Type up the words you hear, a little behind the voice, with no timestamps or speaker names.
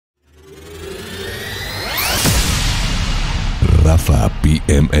Rafa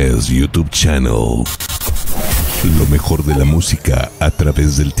PMS YouTube Channel. Lo mejor de la música a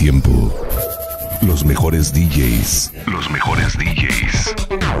través del tiempo. Los mejores DJs. Los mejores DJs.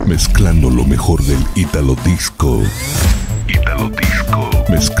 Mezclando lo mejor del Italo Disco. Italo Disco.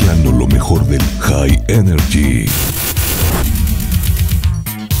 Mezclando lo mejor del High Energy.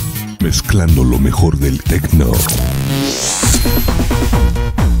 Mezclando lo mejor del Techno.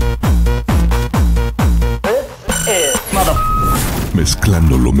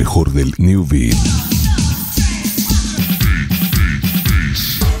 Mezclando lo mejor del New Beat.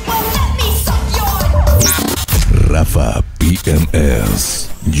 Rafa PMS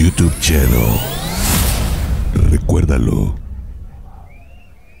YouTube Channel. Recuérdalo.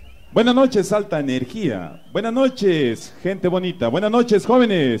 Buenas noches, alta energía. Buenas noches, gente bonita. Buenas noches,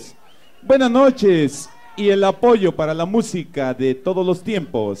 jóvenes. Buenas noches. Y el apoyo para la música de todos los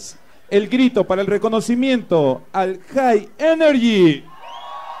tiempos. El grito para el reconocimiento al High Energy.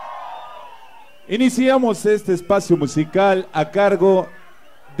 Iniciamos este espacio musical a cargo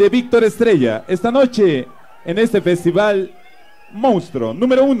de Víctor Estrella. Esta noche en este festival Monstruo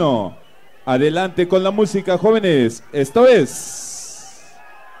número 1. Adelante con la música, jóvenes. Esto es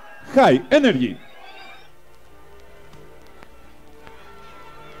High Energy.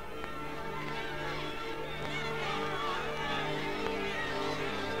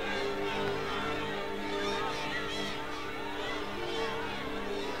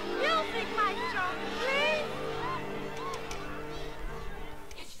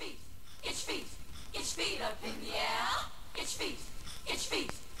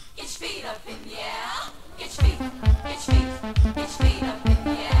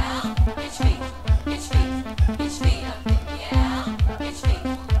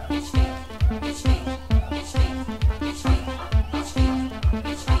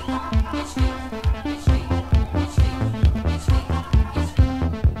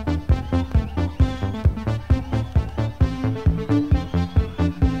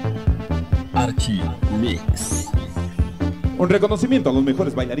 Mix. Un reconocimiento a los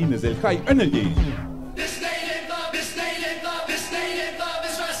mejores bailarines del High Energy.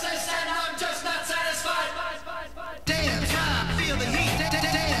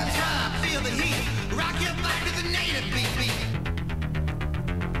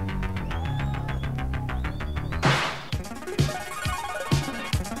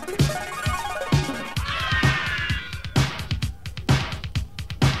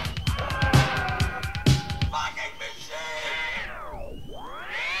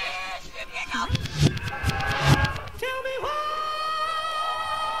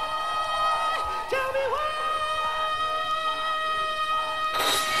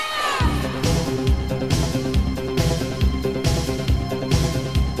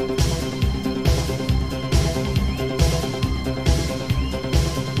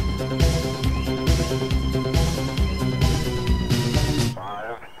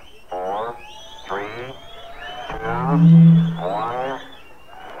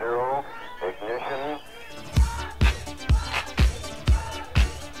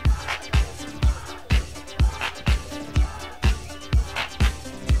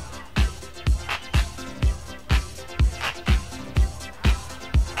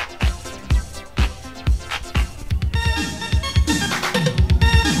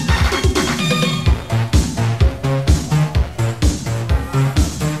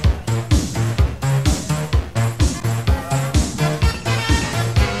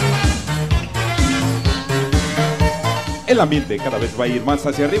 El ambiente cada vez va a ir más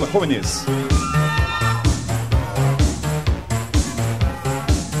hacia arriba, jóvenes.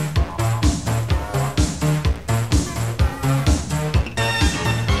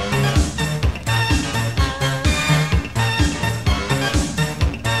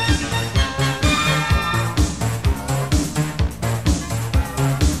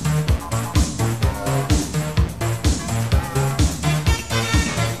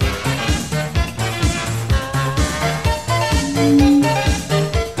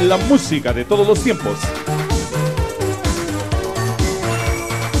 La música de todos los tiempos.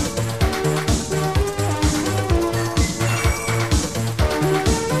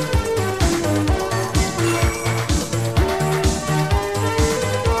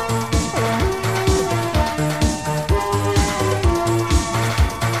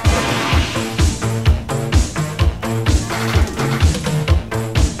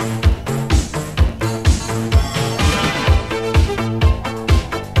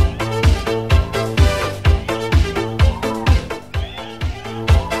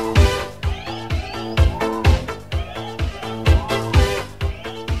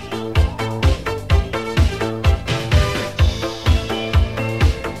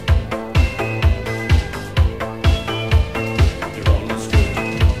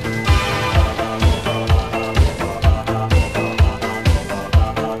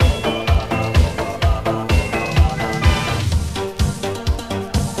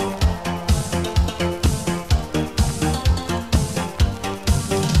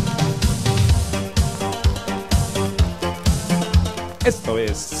 Esto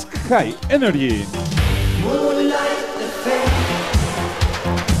es High Energy.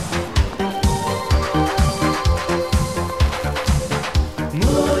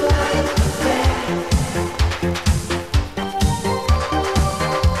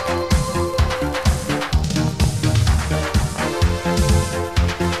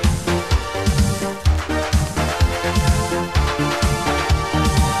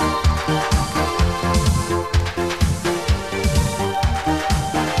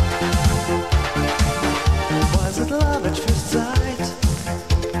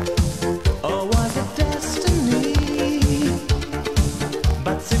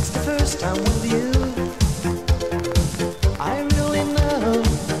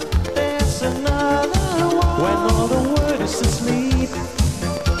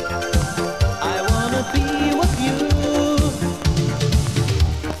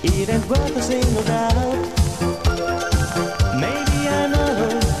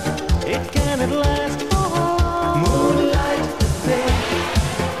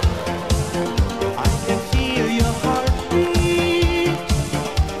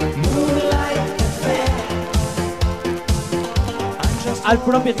 Al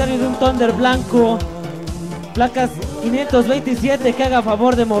propietario de un Thunder blanco, placas 527, que haga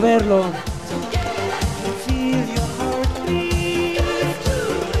favor de moverlo.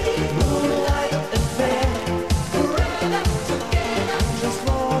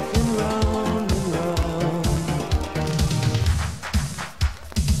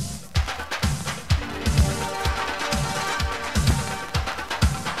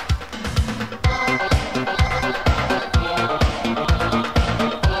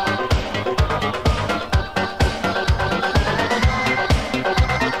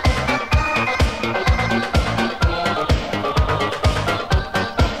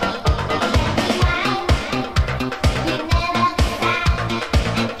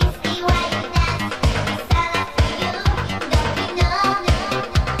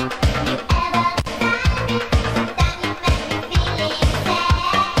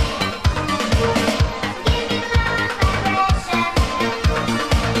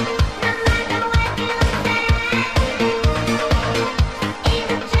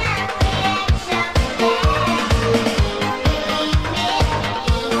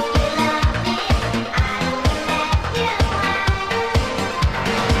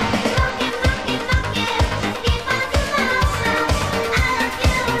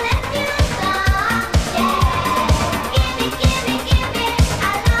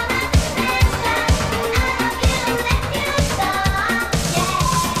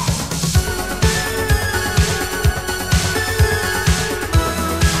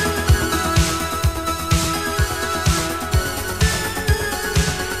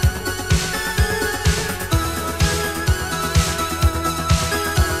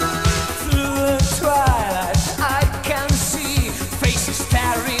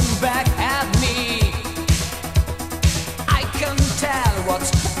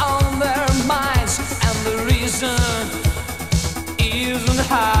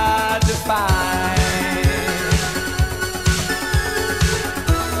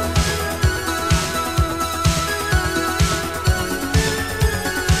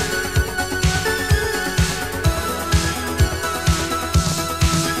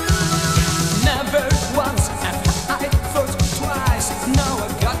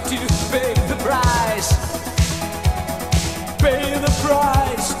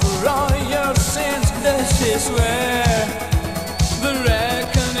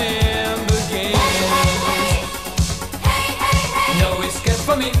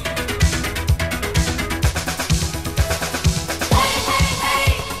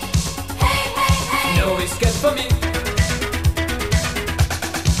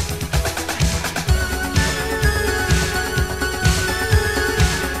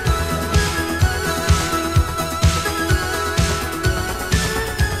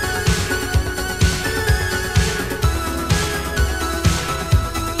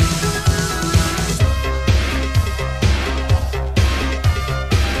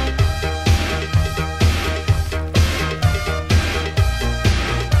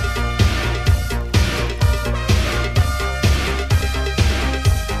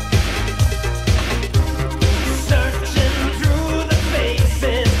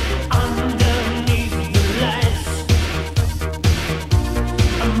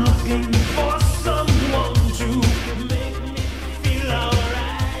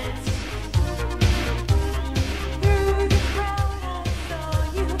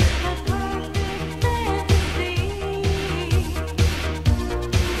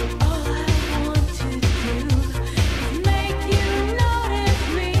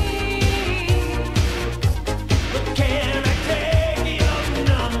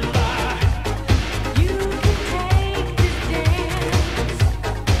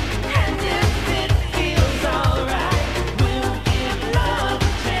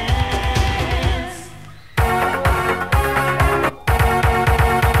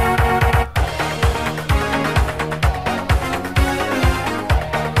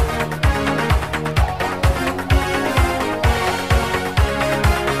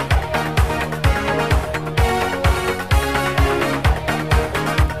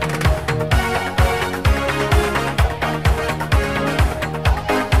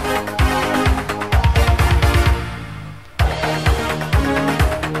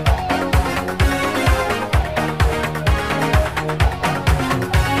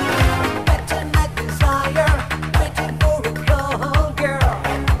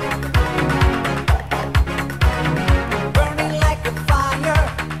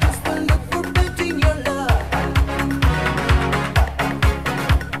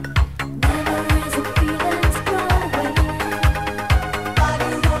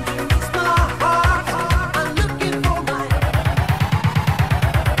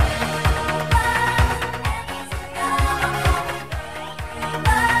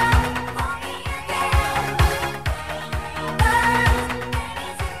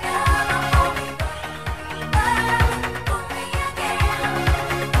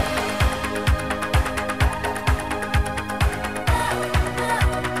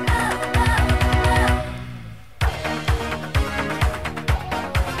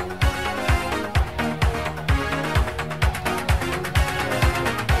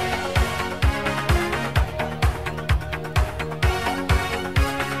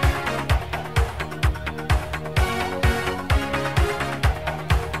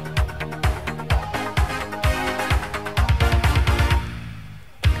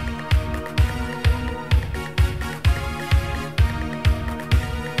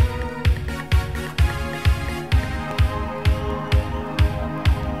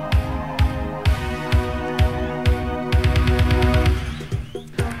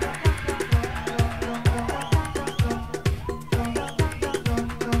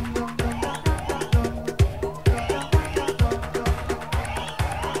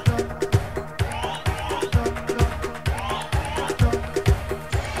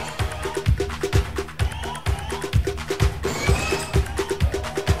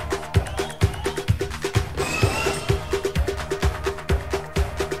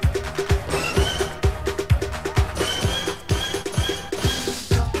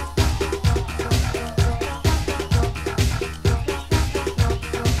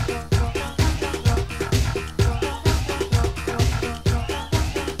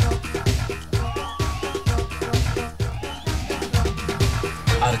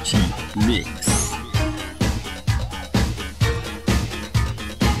 Archie Mix.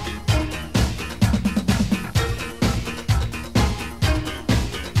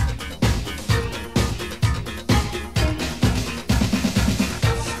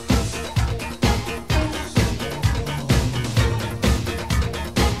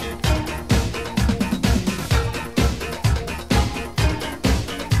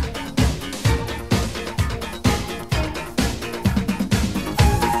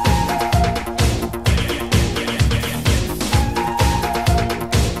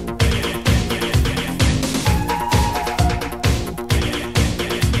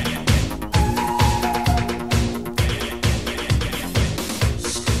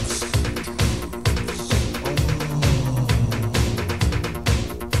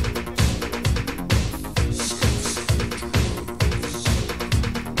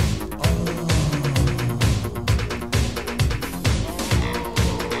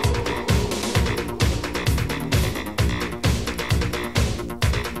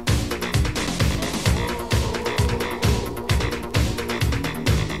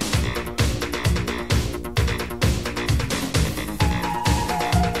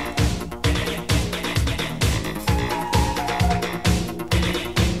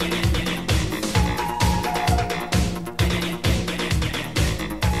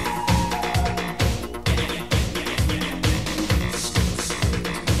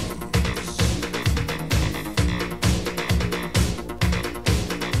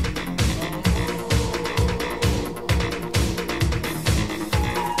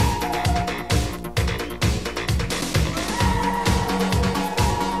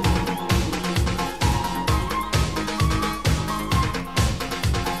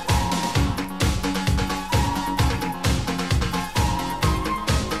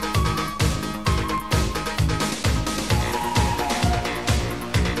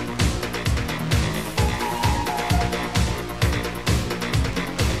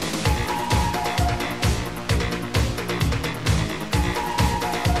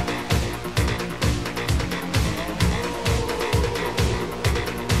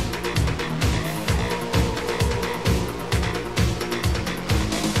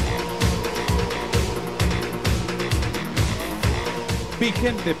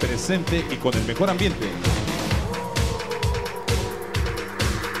 Vigente, presente y con el mejor ambiente.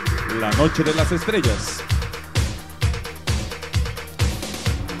 La noche de las estrellas.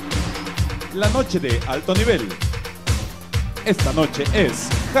 La noche de alto nivel. Esta noche es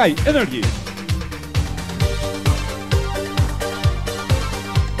High Energy.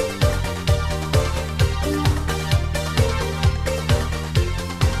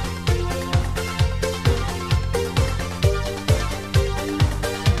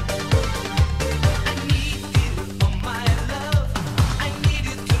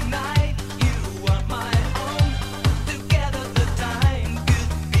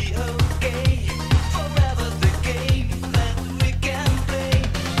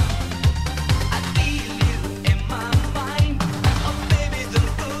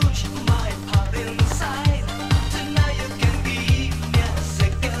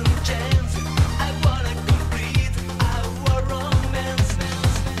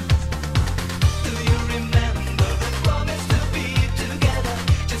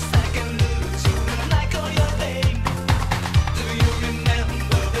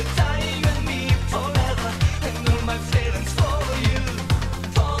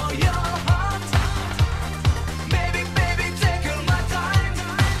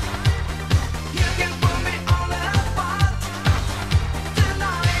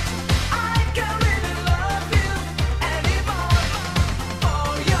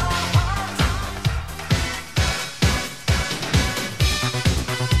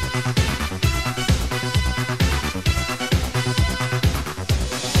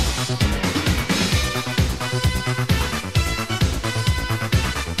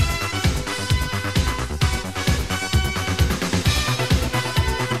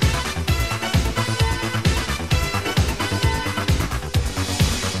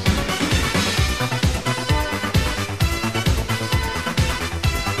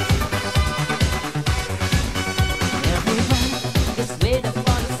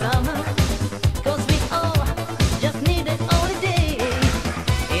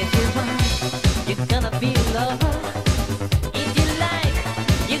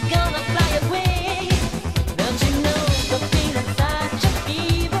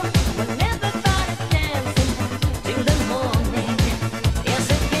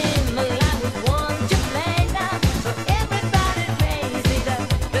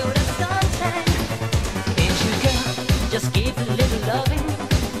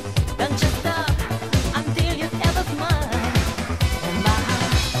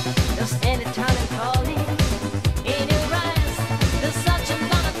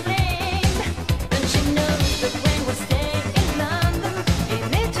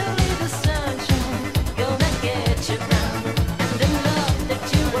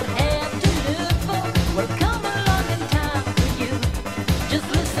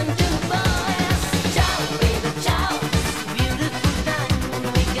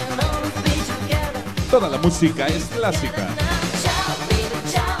 Toda la música es clásica.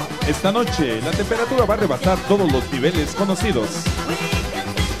 Esta noche la temperatura va a rebasar todos los niveles conocidos.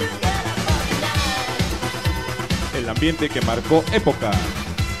 El ambiente que marcó época.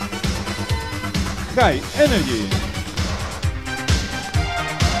 High Energy.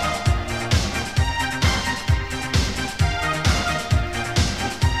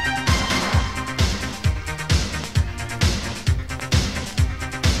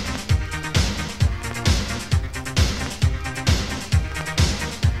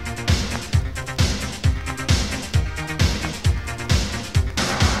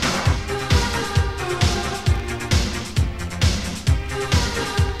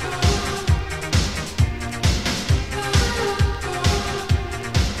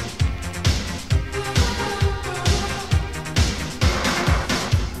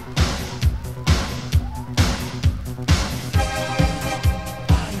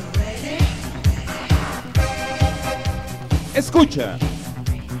 Escucha.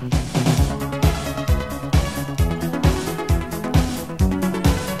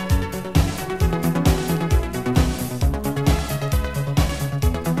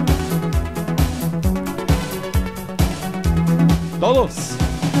 Todos.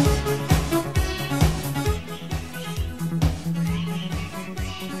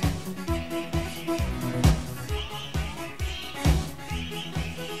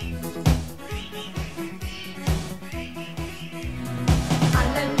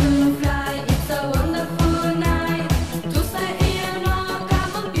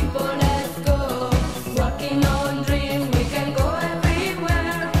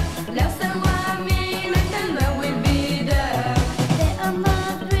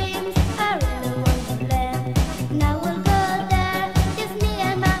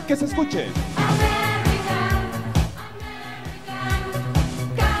 Que se escuche.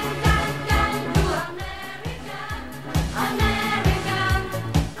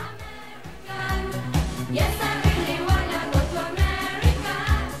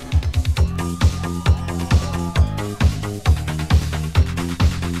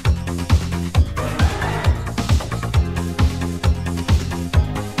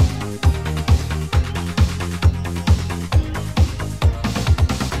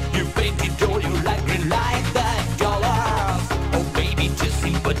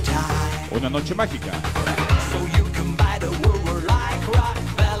 Una noche mágica.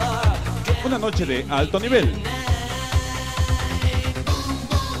 Una noche de alto nivel.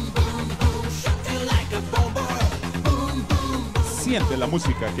 Siente la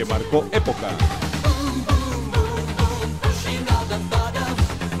música que marcó época.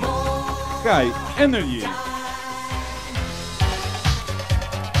 High Energy.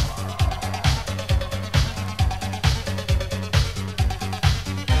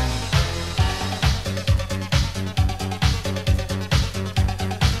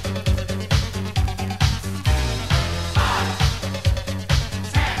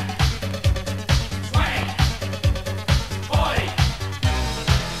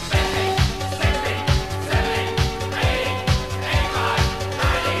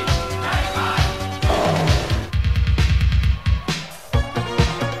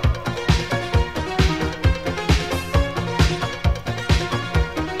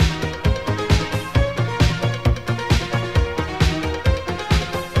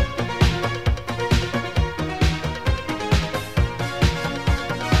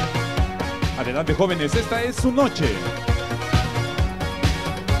 Adelante, jóvenes, esta es su noche.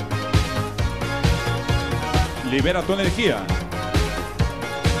 Libera tu energía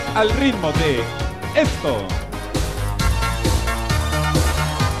al ritmo de esto.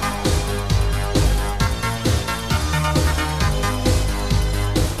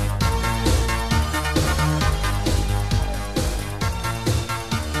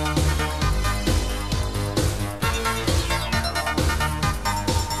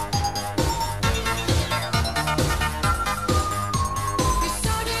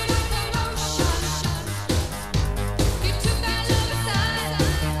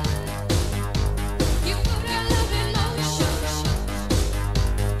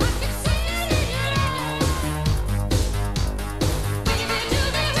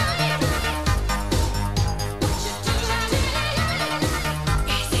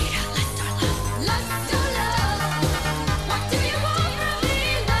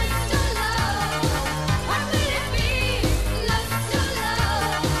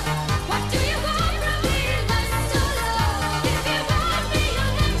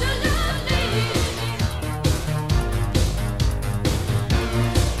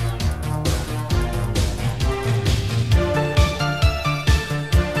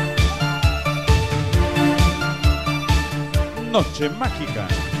 Noche mágica.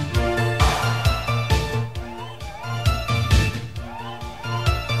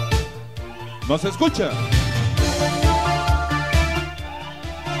 ¿Nos escucha?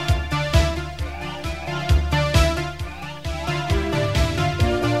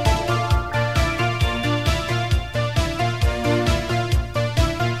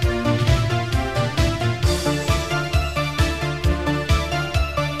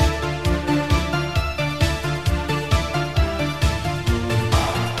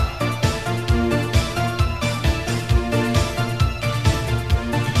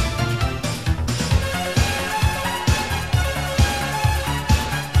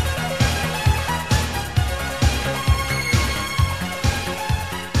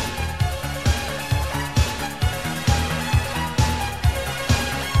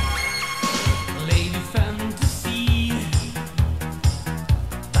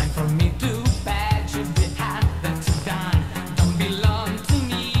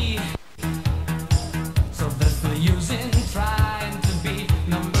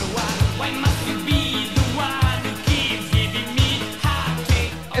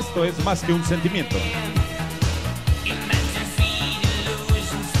 Esto es más que un sentimiento.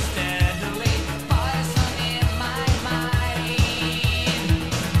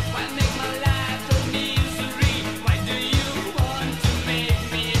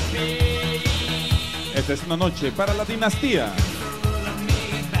 Esta es una noche para la dinastía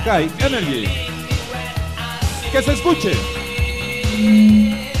Kai Energy. Que se escuche.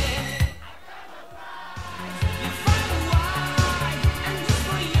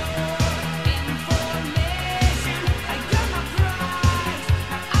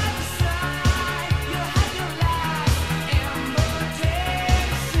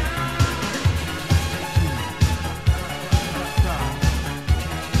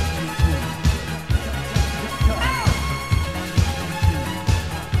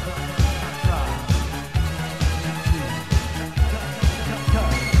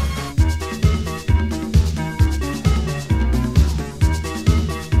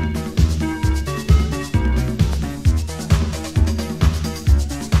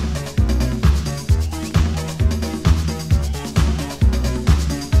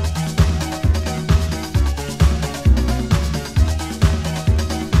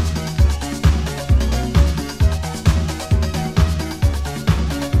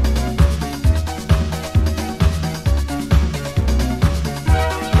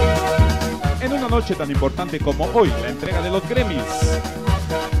 Noche tan importante como hoy, la entrega de los Grammys,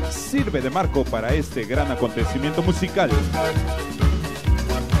 sirve de marco para este gran acontecimiento musical.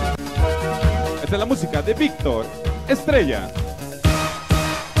 Esta es la música de Víctor Estrella.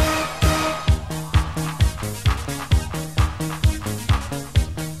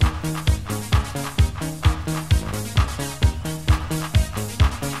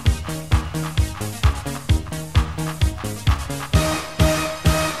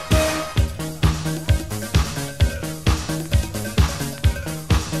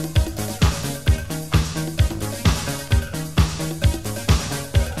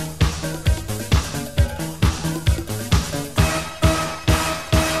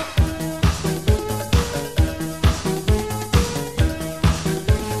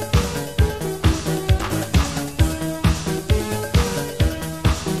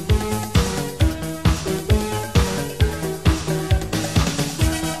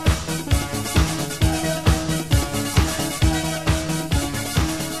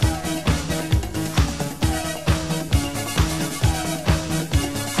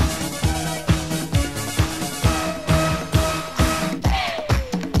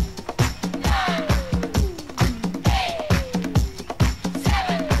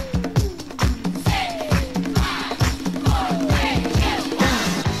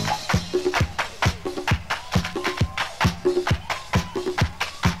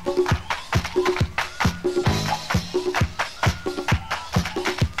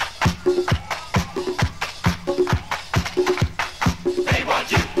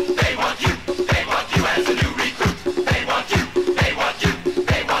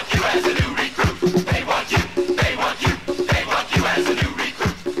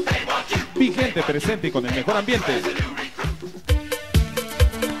 Vigente, presente y con el mejor ambiente.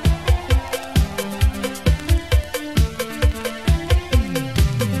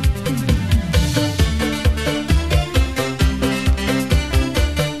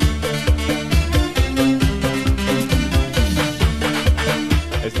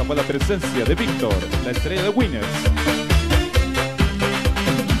 Esta fue la presencia de Víctor, la estrella de Winners.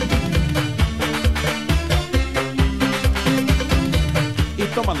 Y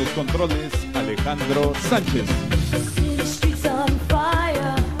toma los controles Alejandro Sánchez.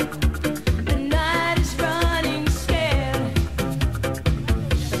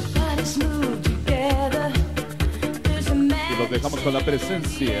 Y los dejamos con la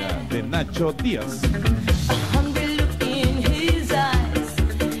presencia de Nacho Díaz.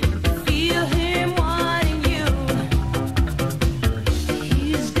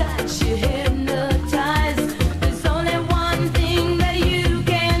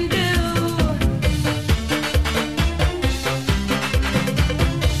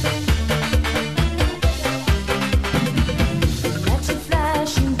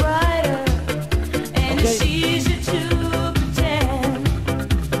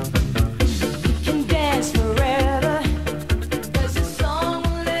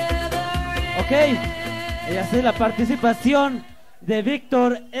 Y así la participación de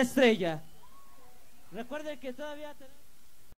Víctor Estrella. Recuerden que todavía tenemos...